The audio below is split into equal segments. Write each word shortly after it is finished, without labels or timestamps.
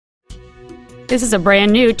This is a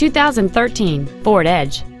brand new 2013 Ford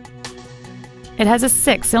Edge. It has a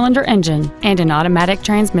 6-cylinder engine and an automatic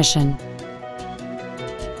transmission.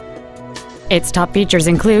 Its top features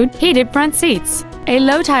include heated front seats, a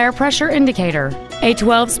low tire pressure indicator, a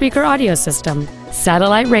 12-speaker audio system,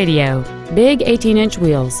 satellite radio, big 18-inch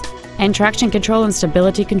wheels, and traction control and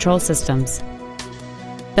stability control systems.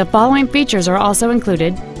 The following features are also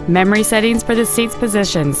included: memory settings for the seat's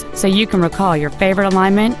positions so you can recall your favorite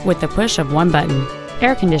alignment with the push of one button,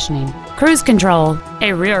 air conditioning, cruise control,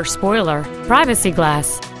 a rear spoiler, privacy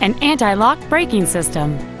glass, an anti-lock braking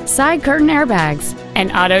system, side curtain airbags, an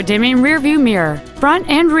auto-dimming rear-view mirror, front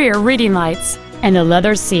and rear reading lights, and the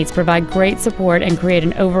leather seats provide great support and create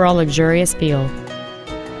an overall luxurious feel.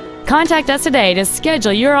 Contact us today to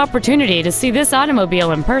schedule your opportunity to see this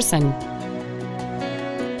automobile in person.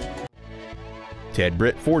 Ted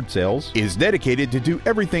Britt Ford Sales is dedicated to do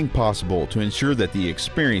everything possible to ensure that the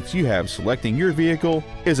experience you have selecting your vehicle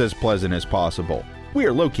is as pleasant as possible. We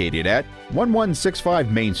are located at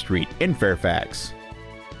 1165 Main Street in Fairfax.